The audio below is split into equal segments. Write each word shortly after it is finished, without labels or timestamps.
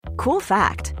Cool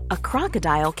fact, a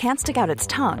crocodile can't stick out its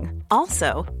tongue.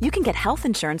 Also, you can get health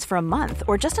insurance for a month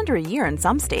or just under a year in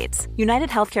some states. United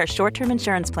Healthcare short-term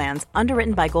insurance plans,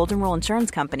 underwritten by Golden Rule Insurance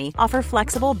Company, offer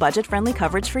flexible, budget-friendly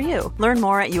coverage for you. Learn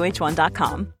more at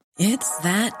uh1.com. It's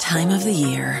that time of the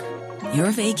year.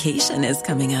 Your vacation is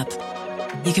coming up.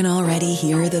 You can already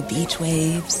hear the beach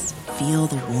waves, feel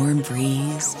the warm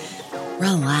breeze,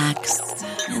 relax,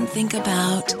 and think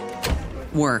about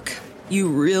work. You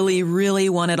really, really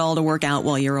want it all to work out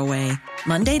while you're away.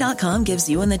 Monday.com gives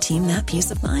you and the team that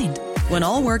peace of mind. When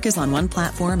all work is on one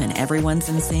platform and everyone's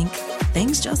in sync,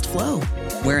 things just flow.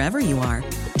 Wherever you are,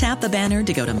 tap the banner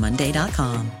to go to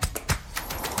Monday.com.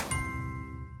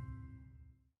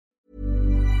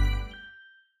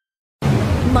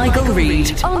 Michael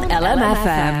Reid on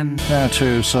LMFM. Now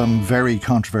to some very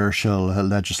controversial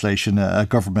legislation, a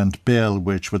government bill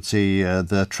which would see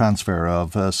the transfer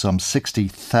of some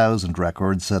 60,000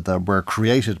 records that were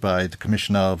created by the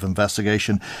Commission of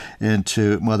Investigation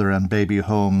into mother and baby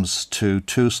homes to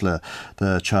TUSLA,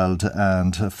 the Child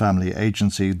and Family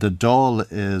Agency. The Dáil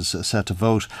is set to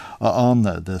vote on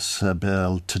this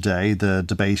bill today. The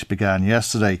debate began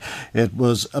yesterday. It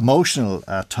was emotional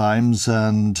at times,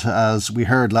 and as we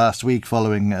heard last week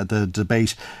following the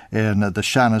debate in the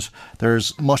Seanad,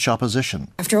 there's much opposition.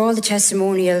 After all the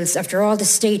testimonials, after all the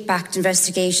state-backed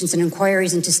investigations and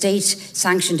inquiries into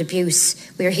state-sanctioned abuse,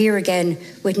 we are here again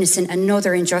witnessing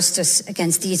another injustice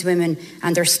against these women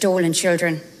and their stolen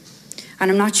children. And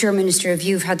I'm not sure, Minister, if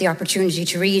you've had the opportunity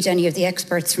to read any of the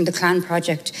experts from the Clan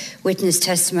Project witness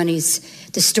testimonies.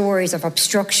 The stories of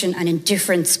obstruction and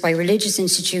indifference by religious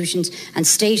institutions and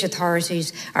state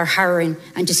authorities are harrowing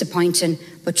and disappointing,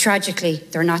 but tragically,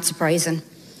 they're not surprising.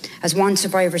 As one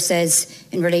survivor says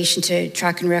in relation to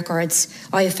tracking records,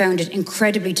 I have found it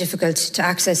incredibly difficult to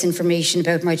access information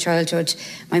about my childhood,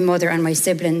 my mother and my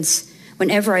siblings.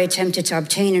 Whenever I attempted to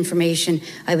obtain information,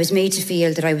 I was made to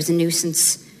feel that I was a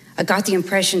nuisance. I got the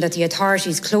impression that the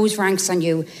authorities close ranks on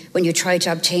you when you try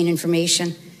to obtain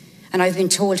information. And I've been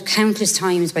told countless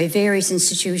times by various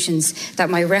institutions that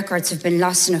my records have been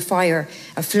lost in a fire,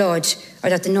 a flood, or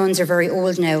that the nuns are very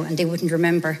old now and they wouldn't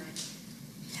remember.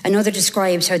 Another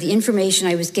describes how the information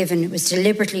I was given was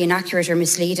deliberately inaccurate or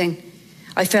misleading.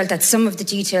 I felt that some of the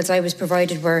details I was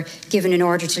provided were given in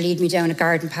order to lead me down a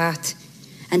garden path.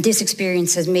 And this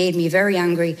experience has made me very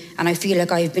angry, and I feel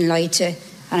like I have been lied to,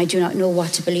 and I do not know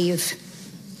what to believe.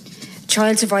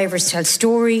 Child survivors tell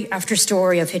story after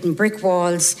story of hidden brick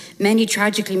walls, many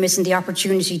tragically missing the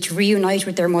opportunity to reunite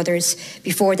with their mothers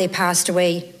before they passed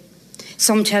away.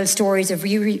 Some tell stories of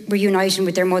reuniting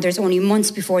with their mothers only months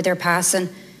before their passing.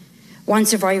 One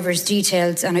survivor's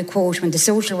detailed, and I quote, "When the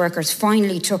social workers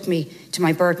finally took me to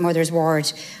my birth mother's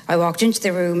ward, I walked into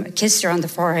the room, kissed her on the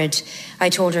forehead. I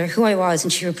told her who I was,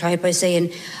 and she replied by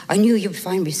saying, 'I knew you'd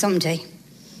find me someday.'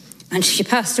 And she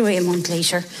passed away a month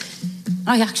later.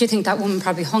 I actually think that woman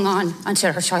probably hung on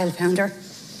until her child found her.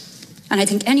 And I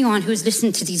think anyone who's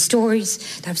listened to these stories,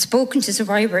 that have spoken to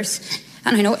survivors,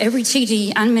 and I know every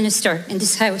TD and minister in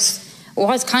this House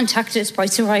was contacted by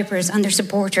survivors and their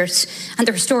supporters, and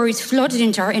their stories flooded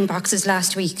into our inboxes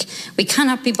last week. We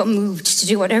cannot be but moved to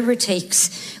do whatever it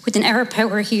takes within our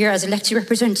power here as elected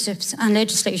representatives and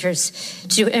legislators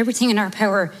to do everything in our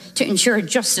power to ensure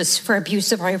justice for abuse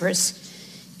survivors.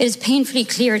 It is painfully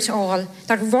clear to all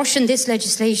that rushing this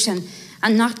legislation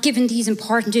and not giving these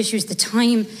important issues the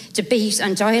time, debate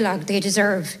and dialogue they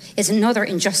deserve is another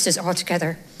injustice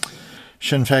altogether.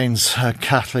 Sinn Féin's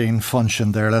Kathleen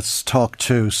Funchion there. Let's talk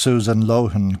to Susan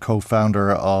Lohan,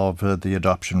 co-founder of the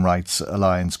Adoption Rights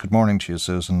Alliance. Good morning to you,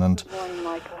 Susan. And good morning,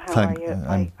 Michael. How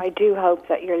are you? I do hope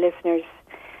that your listeners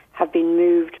have been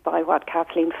moved by what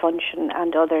Kathleen Funchion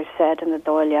and others said in the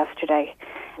Dáil yesterday.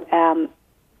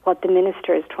 What the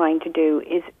Minister is trying to do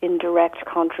is in direct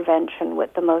contravention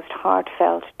with the most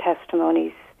heartfelt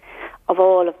testimonies of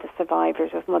all of the survivors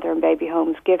of mother and baby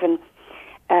homes given.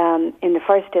 In the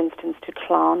first instance to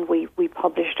Clon, we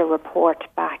published a report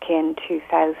back in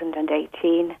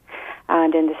 2018,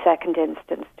 and in the second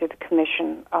instance to the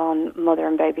Commission on Mother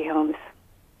and Baby Homes.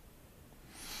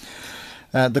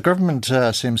 The government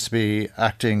seems to be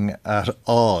acting at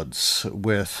odds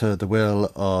with the will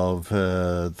of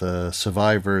the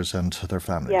survivors and their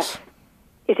families. Yes,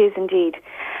 it is indeed.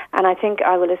 And I think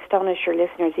I will astonish your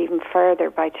listeners even further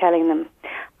by telling them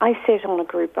I sit on a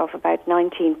group of about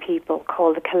 19 people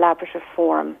called the Collaborative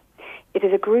Forum. It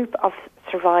is a group of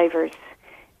survivors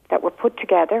that were put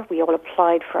together. We all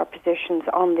applied for our positions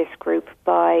on this group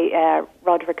by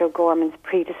Roderick O'Gorman's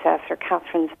predecessor,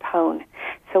 Catherine Zappone.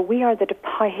 So we are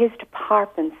his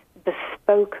department's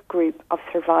bespoke group of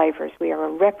survivors. We are a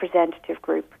representative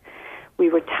group. We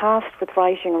were tasked with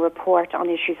writing a report on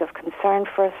issues of concern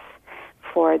for us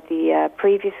for the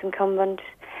previous incumbent.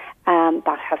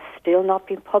 That has still not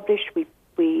been published.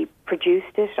 We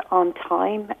produced it on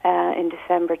time in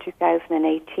December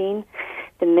 2018.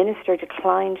 The Minister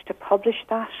declined to publish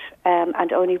that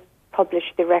and only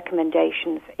published the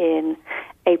recommendations in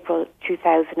April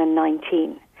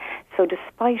 2019. So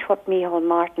despite what Micheál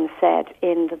Martin said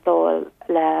in the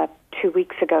Dáil 2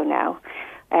 weeks ago now,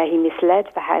 he misled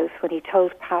the House when he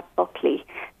told Pat Buckley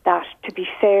that, to be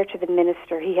fair to the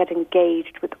Minister, he had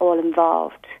engaged with all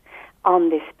involved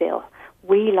on this bill.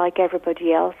 We, like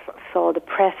everybody else, saw the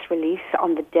press release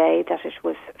on the day that it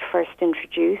was first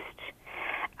introduced.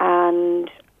 And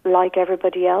like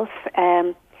everybody else,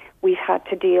 we've had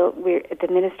to the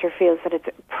Minister feels that it's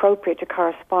appropriate to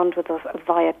correspond with us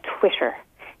via Twitter,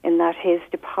 in that his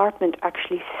department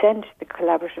actually sent the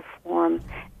collaborative forum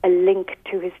a link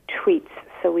to his tweets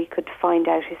so we could find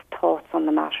out his thoughts on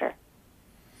the matter.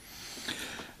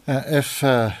 If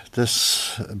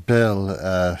this bill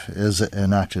is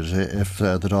enacted, if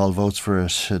the Dáil votes for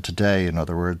it today, in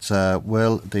other words,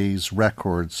 will these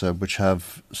records, which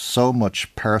have so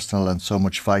much personal and so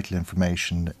much vital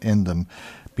information in them,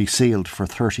 be sealed for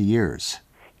 30 years?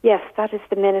 Yes, that is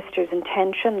the Minister's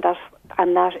intention,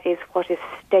 and that is what is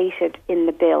stated in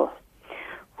the bill,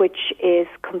 which is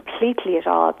completely at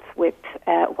odds with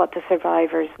what the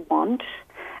survivors want,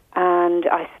 and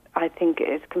I think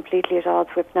it's completely at odds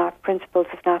with principles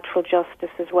of natural justice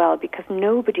as well, because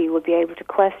nobody will be able to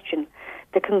question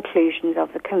the conclusions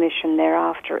of the Commission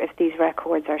thereafter if these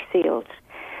records are sealed.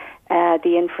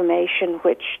 The information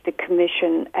which the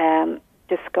Commission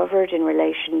discovered in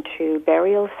relation to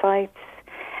burial sites,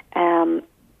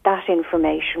 that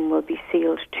information will be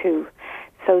sealed too.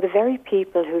 So the very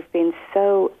people who've been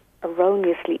so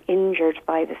erroneously injured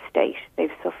by the state, they've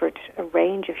suffered a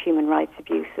range of human rights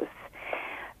abuses,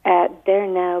 they're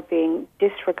now being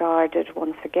disregarded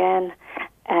once again.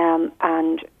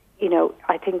 And, you know,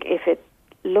 I think if it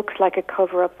looks like a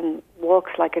cover-up and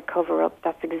walks like a cover-up,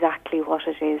 that's exactly what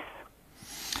it is.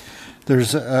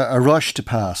 There's a rush to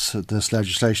pass this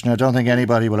legislation. I don't think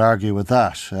anybody will argue with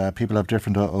that. People have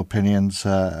different opinions,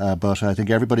 but I think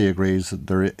everybody agrees that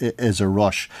there is a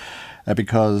rush.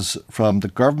 Because from the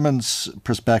government's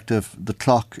perspective, the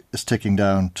clock is ticking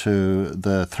down to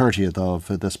the 30th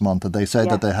of this month, and they say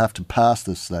that they have to pass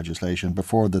this legislation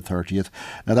before the 30th.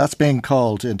 Now, that's being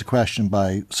called into question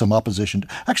by some opposition,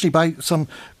 actually by some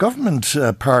government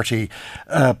party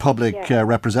public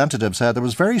representatives. There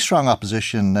was very strong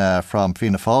opposition from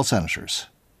Fianna Fáil senators.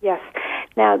 Yes.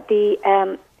 Now,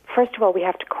 first of all, we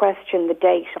have to question the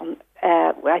date on.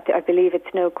 I believe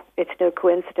it's no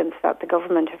coincidence that the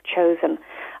government have chosen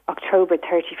October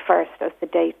 31st as the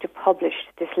date to publish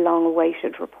this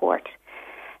long-awaited report.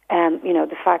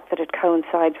 The fact that it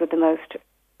coincides with the most,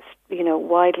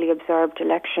 widely observed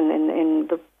election in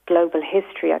the global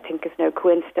history, I think, is no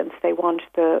coincidence. They want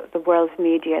the world's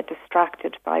media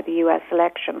distracted by the US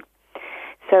election.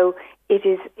 So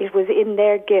it was in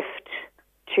their gift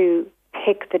to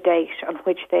pick the date on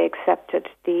which they accepted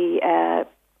the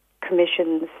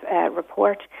Commission's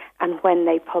report and when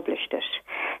they published it.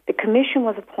 The Commission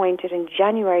was appointed in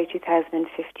January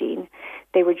 2015.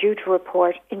 They were due to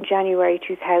report in January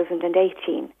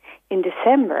 2018. In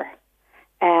December,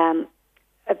 1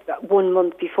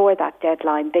 month before that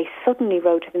deadline, they suddenly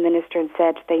wrote to the Minister and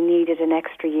said they needed an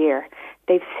extra year.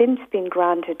 They've since been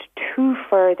granted 2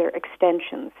 further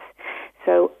extensions.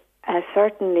 So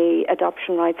certainly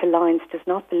Adoption Rights Alliance does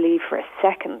not believe for a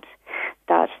second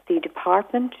that the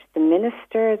department, the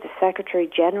Minister, the Secretary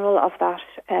General of that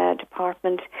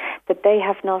department, that they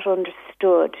have not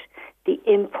understood the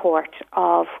import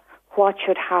of what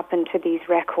should happen to these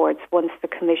records once the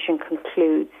Commission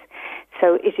concludes.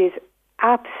 So it is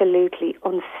absolutely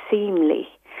unseemly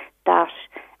that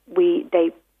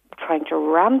they trying to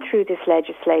ram through this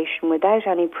legislation without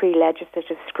any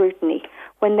pre-legislative scrutiny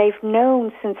when they've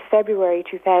known since February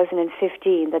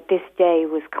 2015 that this day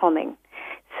was coming.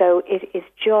 So it is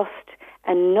just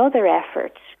another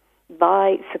effort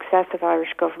by successive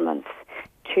Irish governments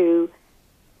to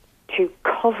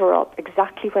cover up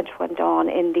exactly what went on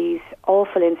in these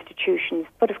awful institutions,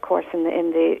 but of course in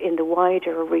the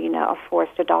wider arena of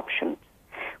forced adoption,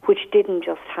 which didn't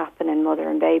just happen in mother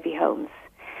and baby homes.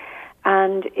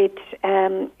 And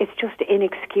it's just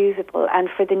inexcusable. And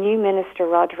for the new Minister,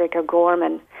 Roderick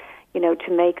O'Gorman,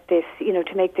 to make this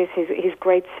his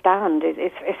great stand,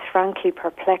 it's frankly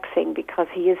perplexing, because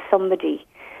he is somebody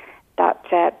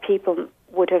that people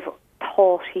would have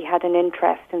thought he had an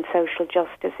interest in social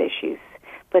justice issues.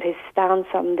 but his stance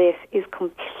on this is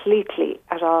completely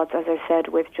at odds, as I said,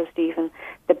 with just even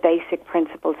the basic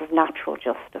principles of natural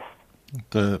justice.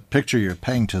 The picture you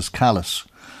paint is callous.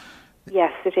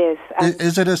 Yes, it is.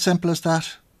 Is it as simple as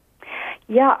that?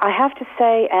 Yeah, I have to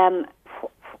say,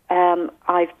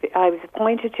 I was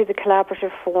appointed to the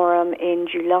Collaborative Forum in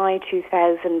July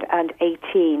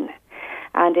 2018,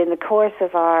 and in the course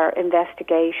of our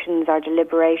investigations, our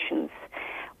deliberations,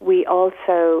 we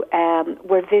also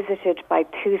were visited by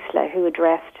TUSLA, who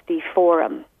addressed the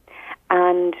forum,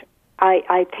 and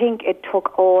I think it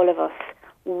took all of us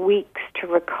weeks to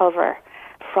recover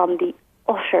from the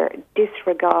utter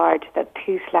disregard that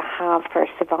TUSLA have for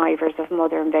survivors of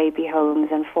mother and baby homes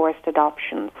and forced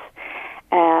adoptions.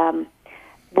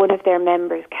 One of their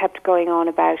members kept going on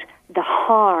about the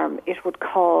harm it would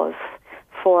cause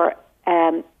for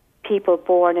people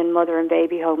born in mother and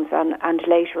baby homes and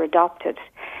later adopted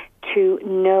to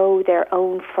know their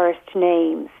own first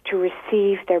names, to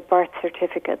receive their birth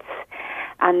certificates,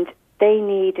 and they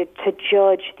needed to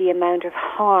judge the amount of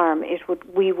harm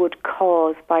we would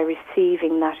cause by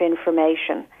receiving that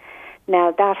information.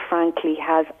 Now, that frankly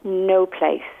has no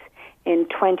place in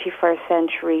 21st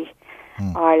century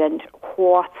Ireland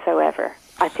whatsoever.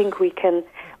 I think we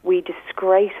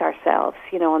disgrace ourselves,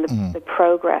 on the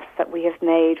progress that we have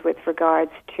made with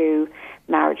regards to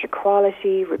marriage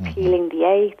equality, repealing the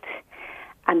Eighth,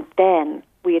 and then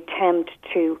we attempt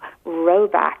to row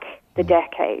back the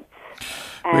decades.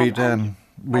 We'd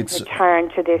return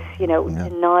to this,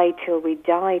 deny till we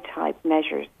die type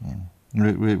measures.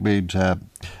 We'd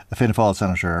Fianna Fáil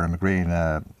Senator Erin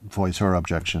McGreen voice her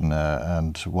objection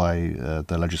and why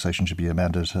the legislation should be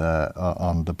amended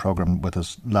on the programme with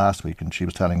us last week, and she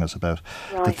was telling us about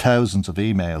the thousands of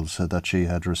emails that she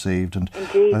had received, and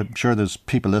Indeed. I'm sure there's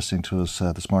people listening to us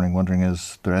this morning wondering,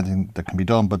 is there anything that can be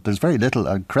done? But there's very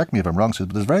little, correct me if I'm wrong, Sue,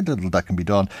 but there's very little that can be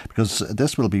done, because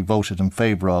this will be voted in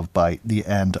favour of by the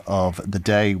end of the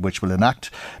day, which will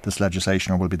enact this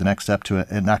legislation, or will be the next step to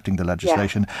enacting the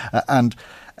legislation. And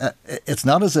it's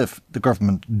not as if the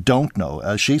government don't know.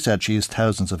 As she said, she has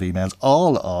thousands of emails.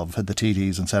 All of the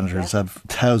TDs and senators have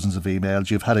thousands of emails.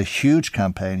 You've had a huge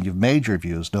campaign. You've made your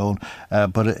views known.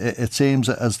 But it seems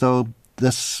as though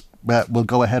this will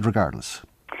go ahead regardless.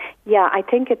 Yeah, I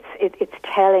think it's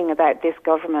telling about this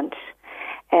government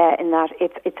in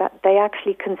that they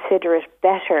actually consider it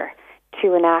better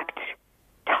to enact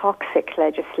toxic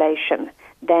legislation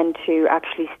than to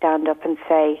actually stand up and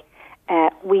say,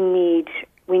 we need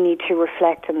to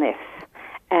reflect on this.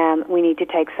 We need to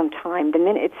take some time.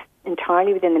 It's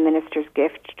entirely within the minister's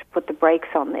gift to put the brakes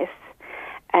on this.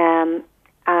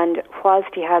 And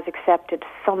whilst he has accepted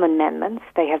some amendments,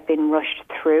 they have been rushed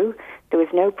through. There was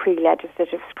no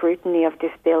pre-legislative scrutiny of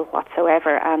this bill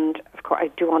whatsoever. And of course, I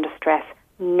do want to stress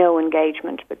no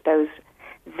engagement with those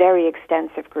very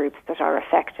extensive groups that are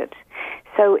affected.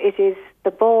 So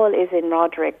the ball is in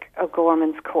Roderick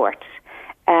O'Gorman's court.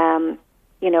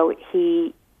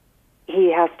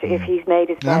 He has to, if he's made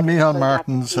his bed. And Micheál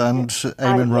Martins and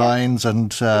Eamon Ryan's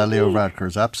and Leo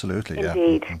Varadkar's, absolutely.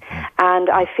 Indeed. Yeah. And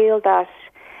I feel that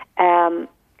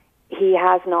he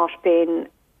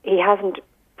hasn't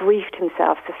briefed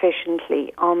himself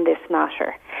sufficiently on this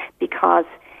matter, because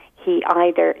he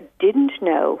either didn't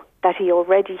know that he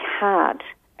already had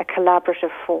a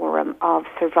collaborative forum of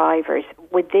survivors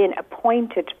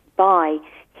appointed by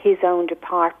his own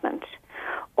department,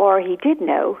 or he did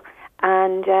know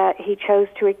and he chose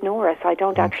to ignore us. I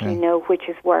don't actually know which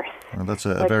is worse. Well, that's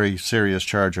a very serious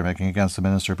charge you're making against the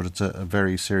minister, but it's a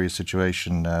very serious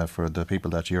situation for the people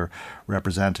that you're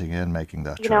representing in making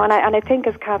that charge. And I think,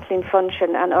 as Kathleen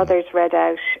Funchion and others read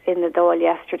out in the Dáil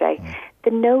yesterday,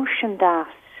 the notion that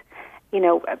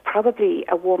probably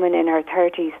a woman in her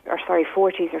 40s or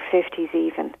 50s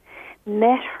even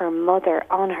met her mother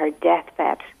on her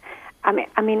deathbed.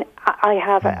 I mean, I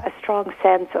have a strong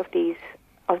sense of these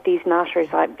matters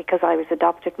because I was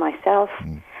adopted myself,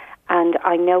 and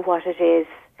I know what it is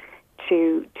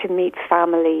to meet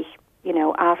family,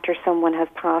 after someone has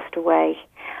passed away.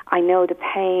 I know the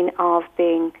pain of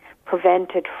being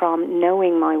prevented from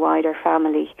knowing my wider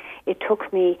family. It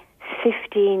took me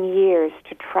 15 years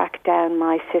to track down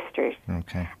my sisters.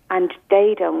 Okay. And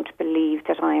they don't believe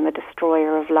that I am a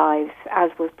destroyer of lives,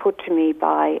 as was put to me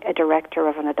by a director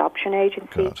of an adoption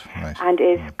agency, and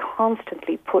is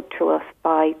constantly put to us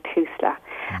by TUSLA.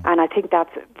 And I think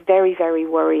that's very, very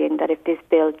worrying, that if this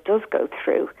bill does go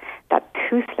through, that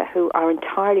TUSLA, who are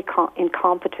entirely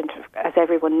incompetent, as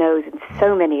everyone knows, in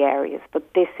so many areas,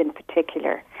 but this in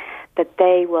particular, that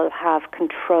they will have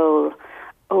control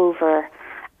over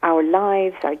our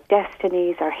lives, our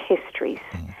destinies, our histories.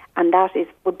 and that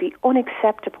would be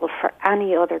unacceptable for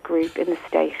any other group in the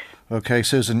state. OK,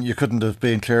 Susan, you couldn't have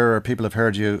been clearer. People have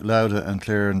heard you loud and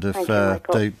clear, and if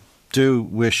they do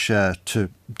wish to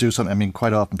do something, I mean,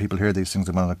 quite often people hear these things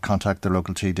and want to contact their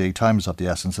local TD. Time is of the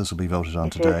essence. This will be voted on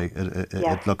today.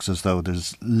 It looks as though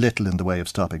there's little in the way of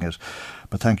stopping it.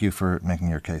 But thank you for making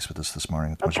your case with us this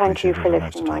morning. Thank you for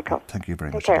listening, Michael. Thank you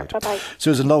very much. Take care. Bye-bye.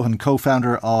 Susan Lohan,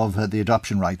 co-founder of the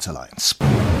Adoption Rights Alliance.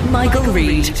 Michael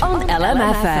Reid on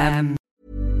LMFM.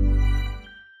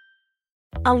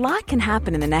 A lot can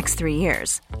happen in the next 3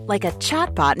 years. Like a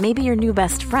chatbot may be your new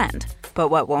best friend. But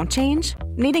what won't change?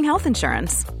 Needing health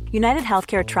insurance. United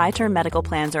Healthcare Tri-Term Medical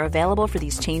Plans are available for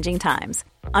these changing times.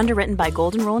 Underwritten by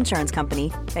Golden Rule Insurance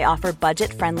Company, they offer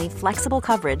budget-friendly, flexible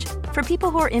coverage for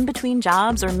people who are in between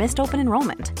jobs or missed open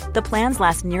enrollment. The plans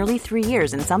last nearly 3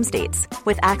 years in some states,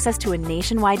 with access to a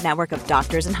nationwide network of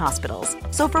doctors and hospitals.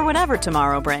 So for whatever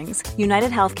tomorrow brings,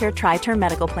 United Healthcare Tri-Term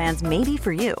Medical Plans may be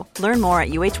for you. Learn more at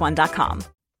uh1.com.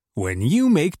 When you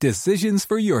make decisions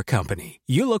for your company,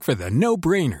 you look for the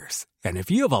no-brainers. And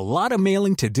if you have a lot of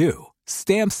mailing to do,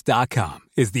 Stamps.com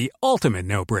is the ultimate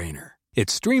no-brainer. It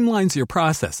streamlines your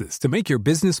processes to make your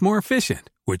business more efficient,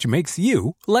 which makes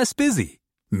you less busy.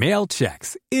 Mail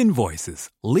checks, invoices,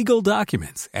 legal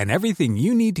documents, and everything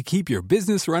you need to keep your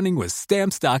business running with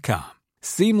Stamps.com.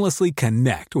 Seamlessly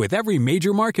connect with every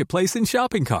major marketplace and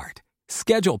shopping cart.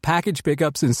 Schedule package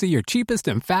pickups and see your cheapest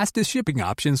and fastest shipping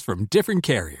options from different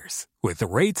carriers, with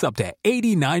rates up to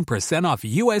 89% off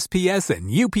USPS and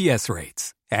UPS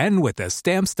rates. And with the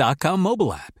Stamps.com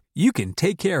mobile app, you can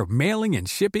take care of mailing and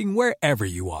shipping wherever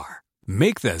you are.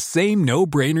 Make the same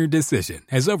no-brainer decision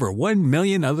as over 1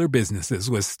 million other businesses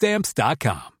with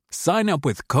Stamps.com. Sign up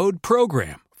with code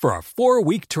PROGRAM for a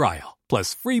 4-week trial,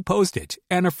 plus free postage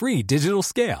and a free digital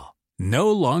scale.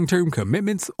 No long-term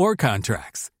commitments or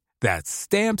contracts. That's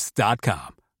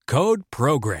Stamps.com. Code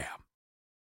PROGRAM.